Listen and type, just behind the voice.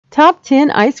Top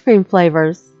 10 ice cream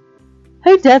flavors.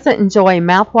 Who doesn't enjoy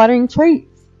mouth-watering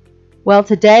treats? Well,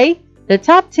 today, the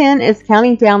top 10 is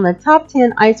counting down the top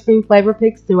 10 ice cream flavor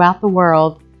picks throughout the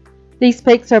world. These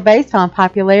picks are based on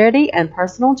popularity and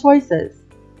personal choices.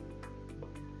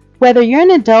 Whether you're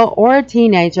an adult or a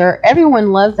teenager,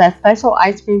 everyone loves that special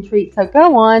ice cream treat, so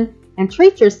go on and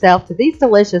treat yourself to these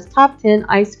delicious top 10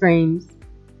 ice creams.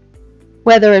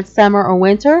 Whether it's summer or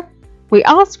winter, we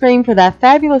all scream for that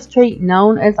fabulous treat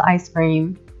known as ice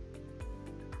cream.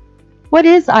 What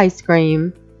is ice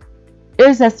cream? It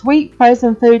is a sweet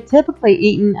frozen food typically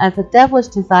eaten as a devilish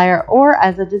desire or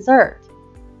as a dessert.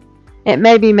 It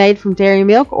may be made from dairy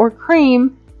milk or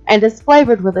cream and is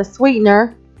flavored with a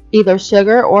sweetener, either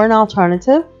sugar or an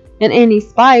alternative, and any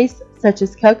spice such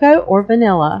as cocoa or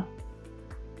vanilla.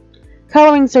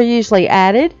 Colorings are usually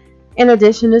added in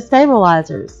addition to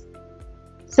stabilizers.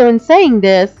 So in saying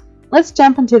this, let's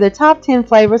jump into the top 10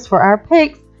 flavors for our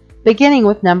picks, beginning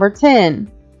with number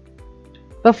 10.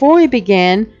 Before we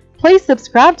begin, please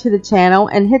subscribe to the channel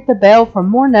and hit the bell for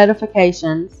more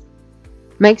notifications.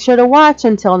 Make sure to watch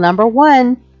until number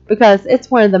 1 because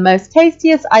it's one of the most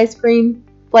tastiest ice cream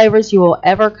flavors you will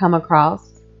ever come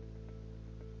across.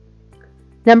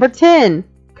 Number 10.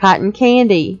 Cotton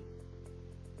candy.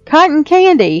 Cotton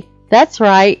candy, that's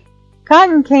right.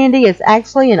 Cotton candy is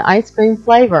actually an ice cream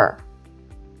flavor.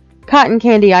 Cotton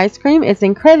candy ice cream is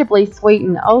incredibly sweet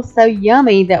and oh so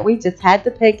yummy that we just had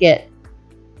to pick it.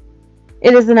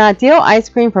 It is an ideal ice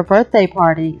cream for birthday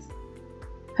parties.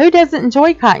 Who doesn't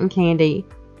enjoy cotton candy?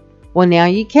 Well, now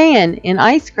you can in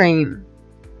ice cream.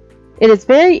 It is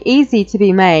very easy to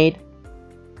be made.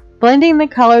 Blending the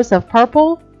colors of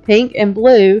purple, pink, and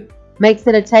blue makes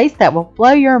it a taste that will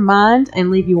blow your mind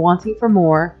and leave you wanting for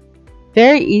more.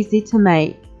 Very easy to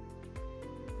make.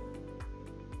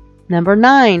 Number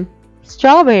 9.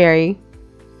 Strawberry.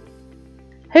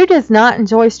 Who does not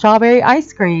enjoy strawberry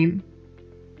ice cream?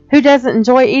 Who doesn't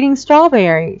enjoy eating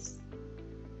strawberries?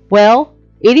 Well,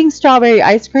 eating strawberry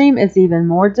ice cream is even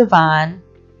more divine.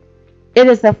 It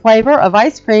is a flavor of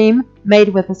ice cream made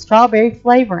with a strawberry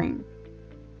flavoring.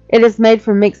 It is made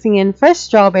from mixing in fresh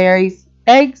strawberries,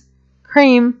 eggs,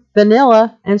 cream,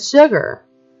 vanilla, and sugar.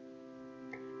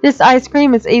 This ice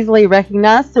cream is easily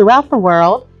recognized throughout the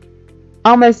world.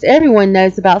 Almost everyone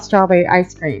knows about strawberry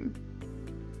ice cream.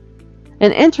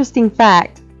 An interesting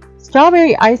fact,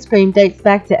 strawberry ice cream dates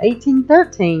back to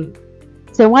 1813,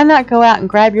 so why not go out and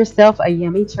grab yourself a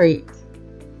yummy treat?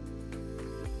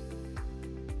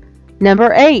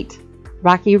 Number 8.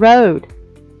 Rocky Road.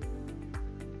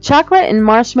 Chocolate and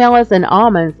marshmallows and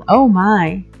almonds, oh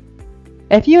my!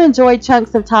 If you enjoy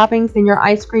chunks of toppings in your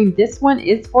ice cream, this one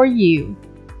is for you.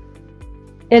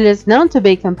 It is known to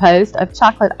be composed of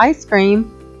chocolate ice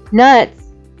cream,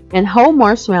 nuts, and whole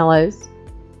marshmallows.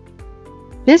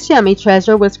 This yummy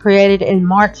treasure was created in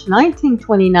March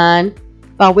 1929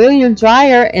 by William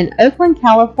Dreyer in Oakland,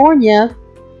 California,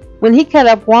 when he cut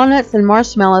up walnuts and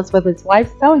marshmallows with his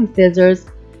wife's sewing scissors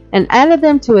and added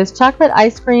them to his chocolate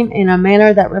ice cream in a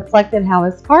manner that reflected how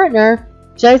his partner,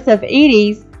 Joseph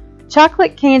Eady's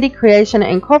chocolate candy creation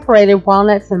incorporated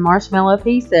walnuts and marshmallow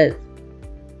pieces.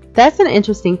 That's an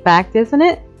interesting fact, isn't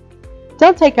it?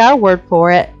 Don't take our word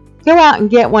for it. Go out and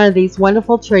get one of these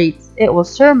wonderful treats. It will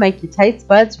sure make your taste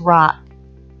buds rock.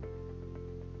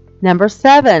 Number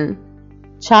 7.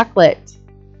 Chocolate.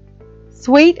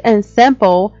 Sweet and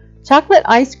simple, chocolate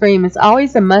ice cream is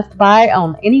always a must-buy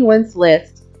on anyone's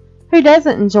list. Who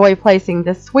doesn't enjoy placing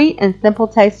the sweet and simple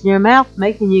taste in your mouth,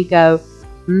 making you go,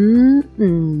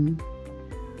 mmm.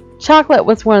 Chocolate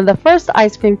was one of the first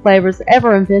ice cream flavors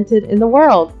ever invented in the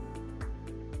world.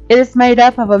 It is made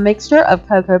up of a mixture of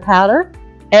cocoa powder,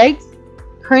 eggs,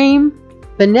 cream,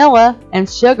 vanilla, and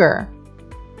sugar.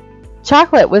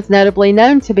 Chocolate was notably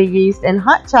known to be used in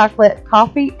hot chocolate,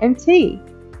 coffee, and tea.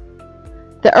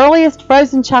 The earliest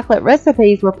frozen chocolate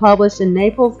recipes were published in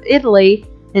Naples, Italy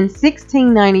in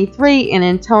 1693 in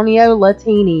Antonio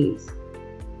Latini's.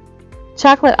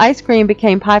 Chocolate ice cream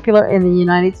became popular in the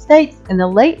United States in the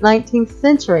late 19th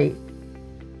century.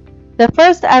 The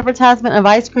first advertisement of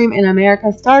ice cream in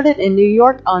America started in New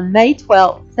York on May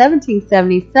 12,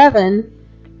 1777,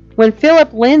 when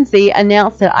Philip Lindsay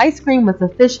announced that ice cream was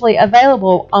officially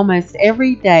available almost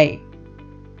every day.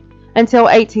 Until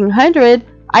 1800,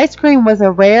 ice cream was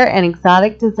a rare and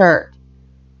exotic dessert.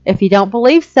 If you don't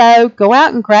believe so, go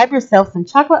out and grab yourself some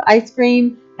chocolate ice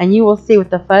cream and you will see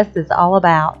what the fuss is all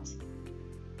about.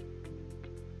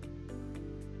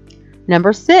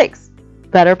 Number 6.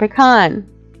 Butter pecan.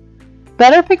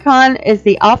 Butter pecan is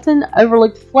the often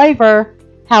overlooked flavor.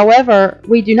 However,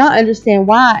 we do not understand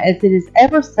why, as it is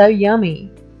ever so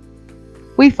yummy.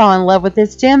 We fall in love with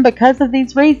this gem because of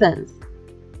these reasons.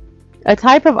 A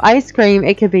type of ice cream,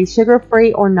 it could be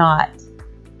sugar-free or not.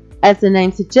 As the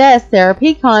name suggests, there are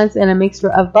pecans in a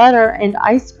mixture of butter and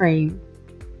ice cream.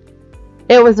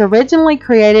 It was originally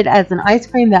created as an ice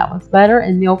cream that was butter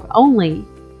and milk only.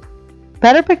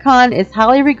 Butter pecan is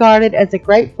highly regarded as a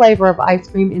great flavor of ice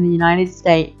cream in the United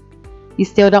States. You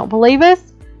still don't believe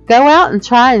us? Go out and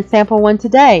try and sample one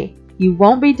today. You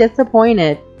won't be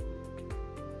disappointed.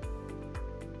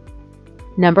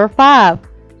 Number 5.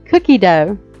 Cookie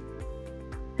dough.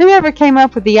 Whoever came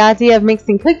up with the idea of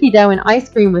mixing cookie dough and ice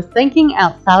cream was thinking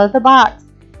outside of the box,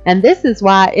 and this is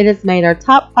why it has made our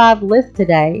top 5 list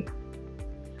today.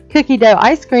 Cookie dough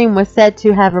ice cream was said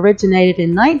to have originated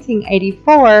in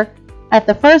 1984 at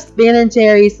the first Ben &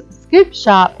 Jerry's Scoop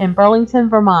Shop in Burlington,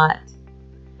 Vermont.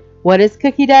 What is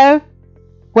cookie dough?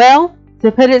 Well,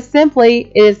 to put it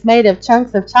simply, it is made of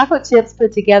chunks of chocolate chips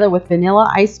put together with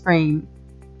vanilla ice cream.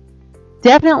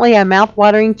 Definitely a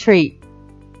mouth-watering treat.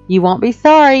 You won't be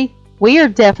sorry. We are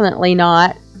definitely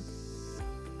not.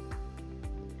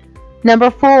 Number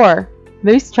 4.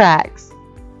 Moose Tracks.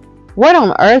 What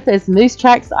on earth is Moose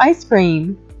Tracks ice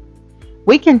cream?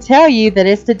 We can tell you that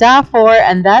it's to die for,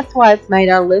 and that's why it's made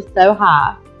our list so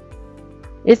high.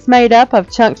 It's made up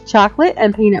of chunked chocolate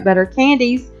and peanut butter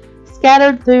candies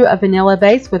scattered through a vanilla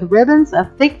base with ribbons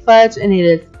of thick fudge, and it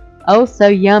is oh so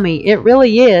yummy. It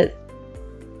really is.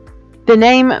 The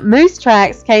name Moose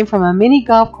Tracks came from a mini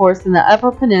golf course in the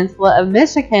Upper Peninsula of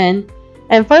Michigan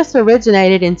and first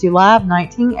originated in July of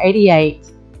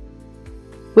 1988.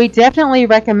 We definitely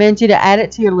recommend you to add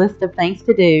it to your list of things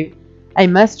to do. A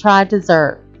must-try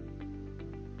dessert.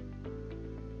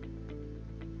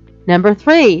 Number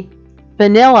 3.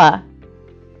 Vanilla.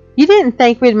 You didn't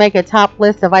think we'd make a top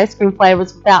list of ice cream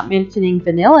flavors without mentioning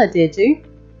vanilla, did you?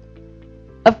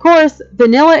 Of course,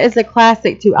 vanilla is a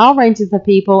classic to all ranges of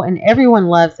people and everyone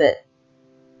loves it.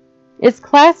 It's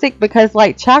classic because,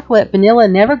 like chocolate, vanilla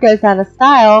never goes out of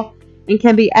style and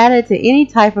can be added to any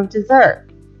type of dessert.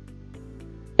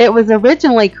 It was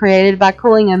originally created by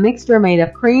cooling a mixture made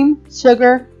of cream,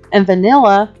 sugar, and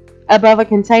vanilla above a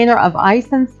container of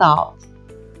ice and salt.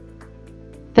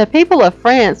 The people of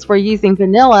France were using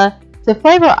vanilla to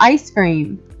flavor ice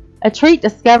cream, a treat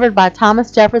discovered by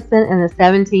Thomas Jefferson in the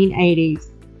 1780s.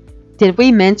 Did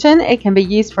we mention it can be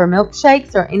used for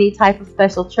milkshakes or any type of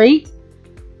special treat?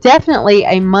 Definitely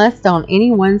a must on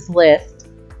anyone's list.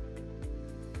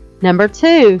 Number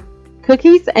 2.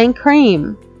 Cookies and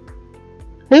cream.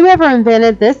 Whoever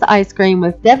invented this ice cream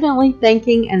was definitely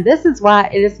thinking, and this is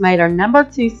why it has made our number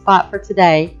 2 spot for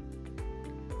today.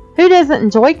 Who doesn't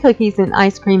enjoy cookies and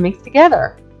ice cream mixed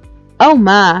together? Oh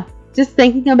my, just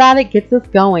thinking about it gets us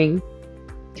going.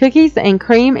 Cookies and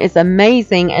cream is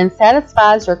amazing and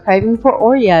satisfies your craving for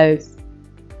Oreos.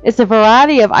 It's a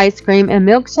variety of ice cream and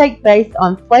milkshake based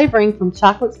on flavoring from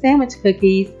chocolate sandwich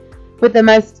cookies, with the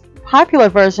most popular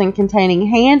version containing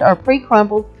hand or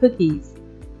pre-crumbled cookies.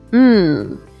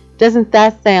 Doesn't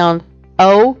that sound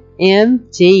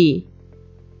OMG?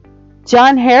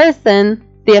 John Harrison,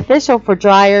 the official for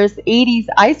Dreyer's Edy's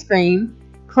ice cream,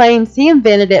 claims he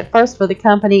invented it first for the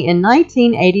company in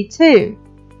 1982.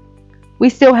 We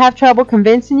still have trouble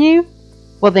convincing you?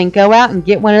 Well, then go out and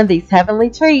get one of these heavenly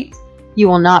treats. You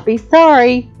will not be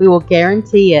sorry. We will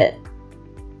guarantee it.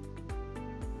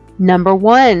 Number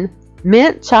 1.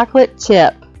 Mint chocolate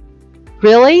chip.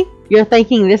 Really? You're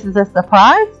thinking this is a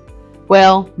surprise?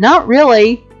 Well, not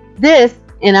really. This,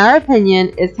 in our opinion,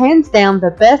 is hands down the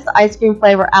best ice cream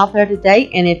flavor out there to date,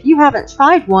 and if you haven't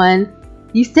tried one,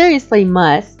 you seriously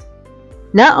must.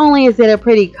 Not only is it a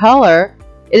pretty color,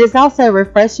 it is also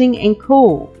refreshing and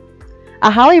cool.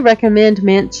 I highly recommend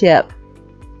mint chip.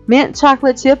 Mint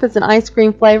chocolate chip is an ice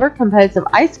cream flavor composed of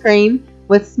ice cream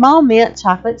with small mint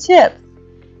chocolate chips.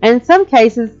 And in some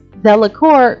cases, the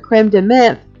liqueur creme de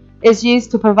menthe is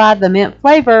used to provide the mint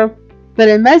flavor, but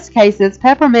in most cases,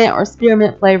 peppermint or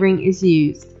spearmint flavoring is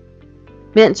used.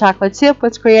 Mint chocolate chip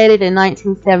was created in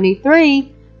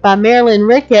 1973 by Marilyn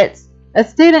Ricketts, a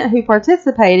student who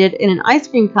participated in an ice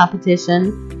cream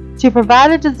competition to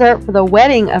provide a dessert for the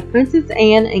wedding of Princess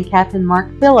Anne and Captain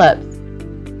Mark Phillips.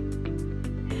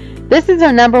 This is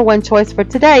our number 1 choice for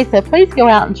today, so please go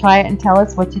out and try it and tell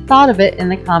us what you thought of it in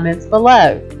the comments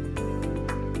below.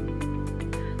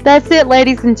 That's it,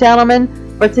 ladies and gentlemen.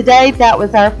 For today, that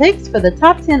was our picks for the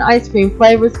top 10 ice cream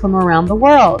flavors from around the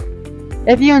world.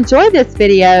 If you enjoyed this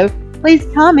video, please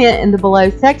comment in the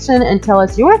below section and tell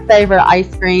us your favorite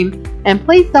ice cream, and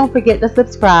please don't forget to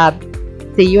subscribe.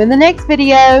 See you in the next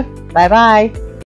video. Bye bye.